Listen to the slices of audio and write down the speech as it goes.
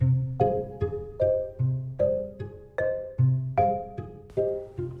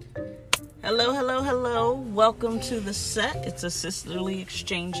Hello, hello, hello. Welcome to the set. It's a sisterly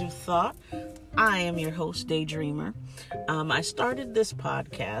exchange of thought. I am your host, Daydreamer. I started this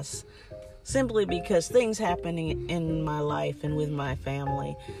podcast simply because things happening in my life and with my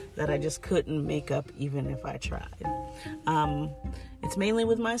family that I just couldn't make up even if I tried. It's mainly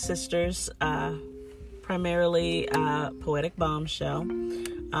with my sisters, primarily Poetic Bombshell.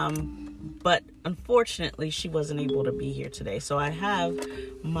 But unfortunately, she wasn't able to be here today. So I have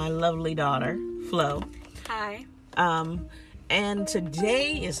my lovely daughter, Flo. Hi. And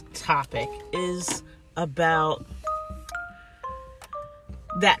today's topic is about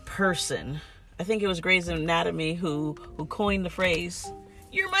that person. I think it was Grey's Anatomy who coined the phrase,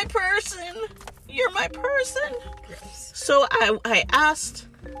 "You're my person. You're my person." Gross. So I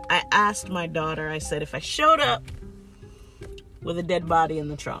asked my daughter, I said, if I showed up with a dead body in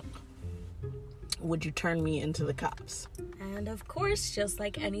the trunk, would you turn me into the cops? And of course, just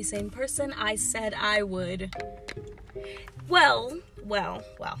like any sane person, I said I would. Well,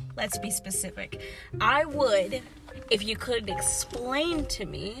 let's be specific. I would if you could explain to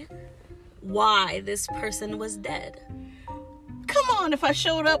me why this person was dead. Come on, if I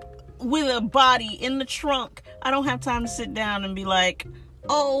showed up with a body in the trunk, I don't have time to sit down and be like,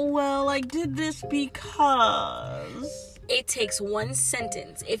 oh, well, I did this because... It takes one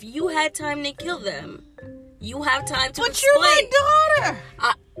sentence. If you had time to kill them, you have time to But explain. you're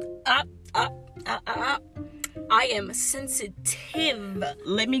my daughter! I am sensitive.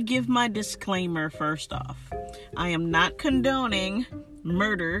 Let me give my disclaimer first off. I am not condoning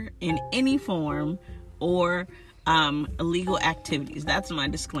murder in any form or illegal activities. That's my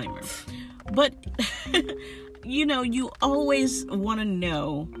disclaimer. But, you always want to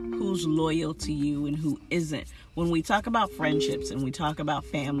know who's loyal to you and who isn't. When we talk about friendships and we talk about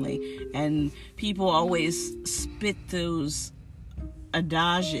family, and people always spit those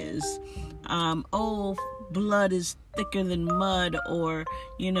adages, blood is thicker than mud, or,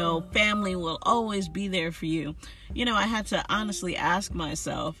 family will always be there for you. I had to honestly ask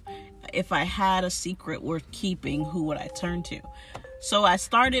myself, if I had a secret worth keeping, who would I turn to? So I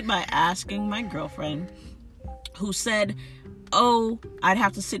started by asking my girlfriend, who said, I'd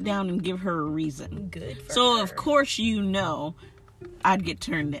have to sit down and give her a reason. Good for So, her. of course, I'd get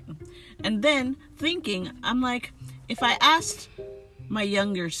turned in. And then, thinking, I'm like, if I asked my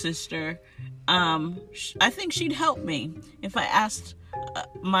younger sister, I think she'd help me. If I asked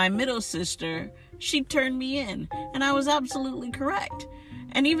my middle sister, she'd turn me in. And I was absolutely correct.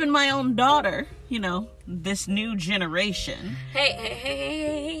 And even my own daughter, this new generation.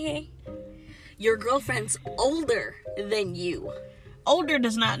 Hey. Your girlfriend's older than you. Older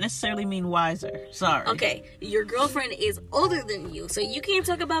does not necessarily mean wiser. Sorry. Okay, your girlfriend is older than you, so you can't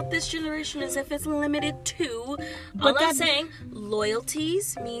talk about this generation as if it's limited to. But I'm saying,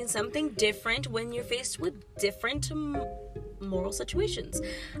 loyalties mean something different when you're faced with different moral situations.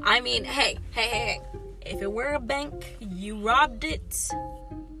 I mean, hey. If it were a bank, you robbed it,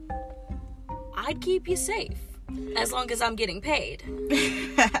 I'd keep you safe. As long as I'm getting paid.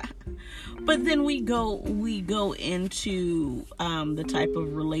 But then we go into the type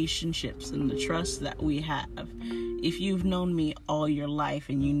of relationships and the trust that we have. If you've known me all your life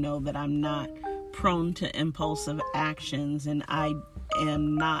and you know that I'm not prone to impulsive actions and I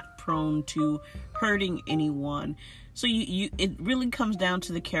am not prone to hurting anyone. So it really comes down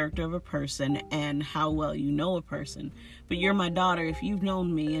to the character of a person and how well you know a person. But you're my daughter. If you've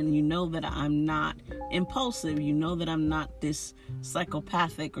known me and you know that I'm not impulsive, you know that I'm not this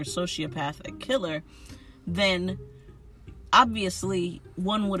psychopathic or sociopathic killer, then obviously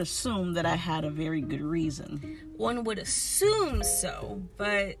one would assume that I had a very good reason. One would assume so,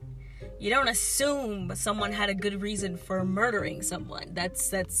 but you don't assume someone had a good reason for murdering someone.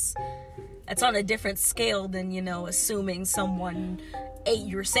 That's on a different scale than, assuming someone ate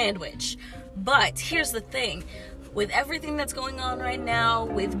your sandwich. But here's the thing. With everything that's going on right now,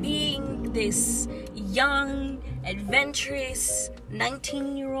 with being this young, adventurous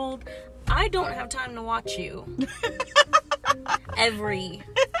 19-year-old, I don't have time to watch you every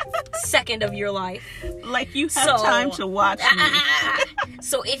second of your life. Like you have time to watch me.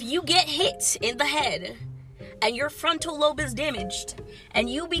 So if you get hit in the head and your frontal lobe is damaged and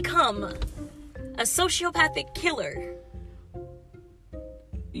you become a sociopathic killer,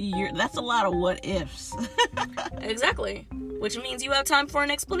 that's a lot of what ifs. Exactly. Which means you have time for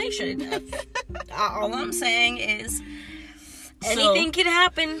an explanation. All I'm saying is anything can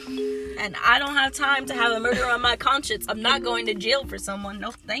happen, and I don't have time to have a murder on my conscience. I'm not going to jail for someone.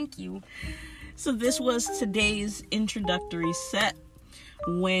 No, thank you. So this was today's introductory set.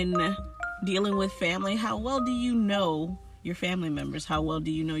 When dealing with family, how well do you know your family members? How well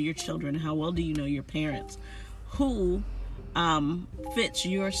do you know your children? How well do you know your parents? Who fits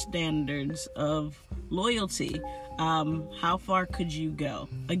your standards of loyalty? How far could you go?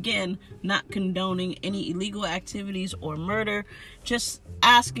 Again, not condoning any illegal activities or murder, just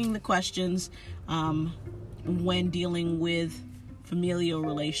asking the questions when dealing with familial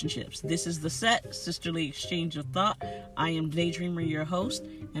relationships. This is the Set Sisterly Exchange of Thought. I am Daydreamer, your host,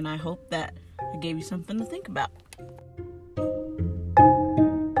 and I hope that I gave you something to think about.